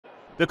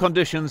The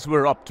conditions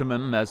were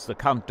optimum as the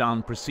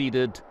countdown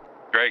proceeded.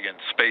 Dragon,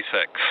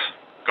 SpaceX,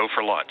 go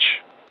for launch.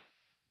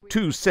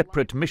 2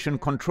 separate mission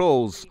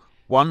controls,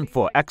 one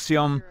for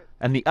Axiom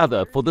and the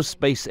other for the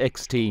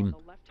SpaceX team.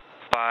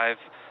 5,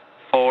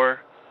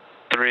 4,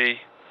 3,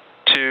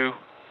 2,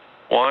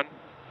 1.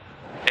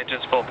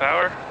 Engines full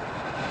power.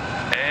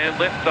 And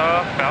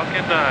liftoff,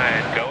 Falcon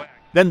 9. Go.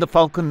 Then the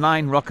Falcon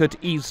 9 rocket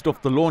eased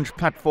off the launch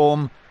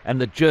platform and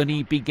the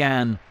journey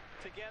began.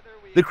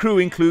 The crew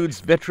includes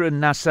veteran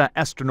NASA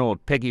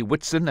astronaut Peggy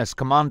Whitson as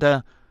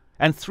commander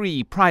and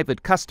 3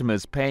 private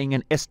customers paying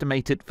an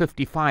estimated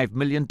 $55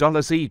 million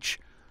each,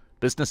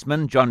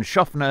 businessman John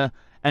Schaffner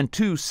and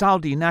 2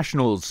 Saudi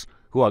nationals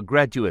who are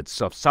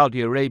graduates of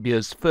Saudi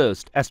Arabia's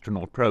first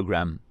astronaut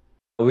program.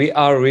 We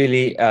are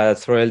really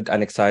thrilled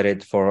and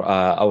excited for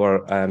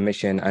our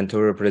mission and to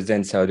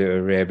represent Saudi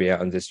Arabia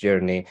on this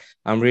journey.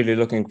 I'm really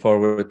looking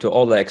forward to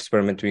all the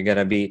experiments we're going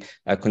to be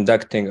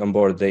conducting on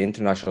board the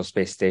International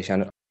Space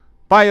Station.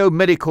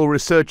 Biomedical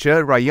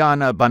researcher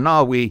Rayyanah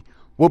Barnawi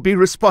will be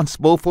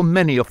responsible for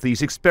many of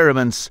these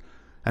experiments,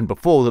 and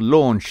before the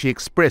launch she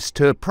expressed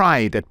her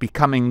pride at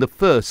becoming the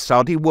first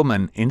Saudi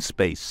woman in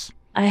space.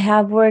 I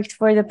have worked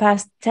for the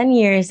past 10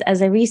 years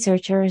as a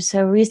researcher,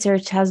 so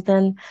research has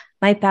been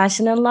my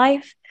passion in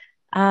life.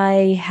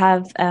 I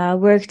have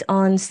worked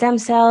on stem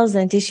cells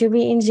and tissue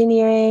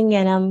re-engineering,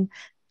 and I'm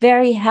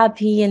very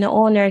happy and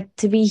honored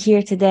to be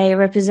here today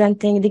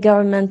representing the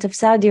government of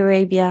Saudi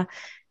Arabia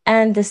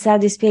and the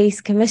Saudi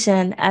Space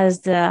Commission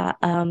as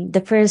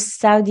the first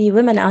Saudi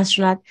women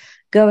astronaut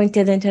going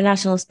to the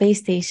International Space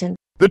Station.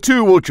 The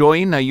 2 will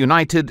join a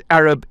United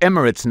Arab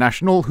Emirates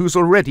national who's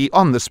already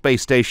on the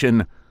space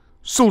station,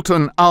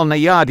 Sultan Al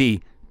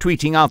Nayadi,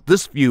 tweeting out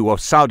this view of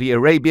Saudi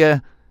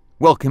Arabia,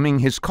 welcoming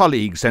his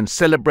colleagues and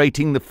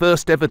celebrating the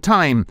first ever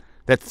time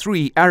that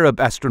 3 Arab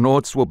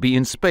astronauts will be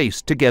in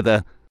space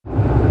together. B+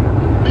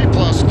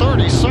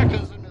 30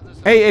 seconds.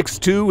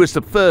 AX-2 is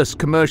the first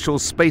commercial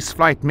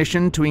spaceflight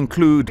mission to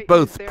include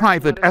both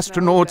private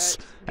astronauts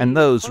and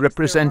those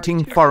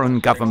representing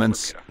foreign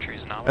governments,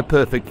 a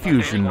perfect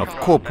fusion of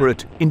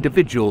corporate,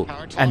 individual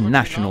and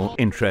national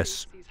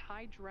interests.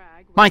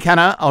 Mike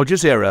Hanna, Al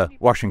Jazeera,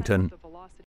 Washington.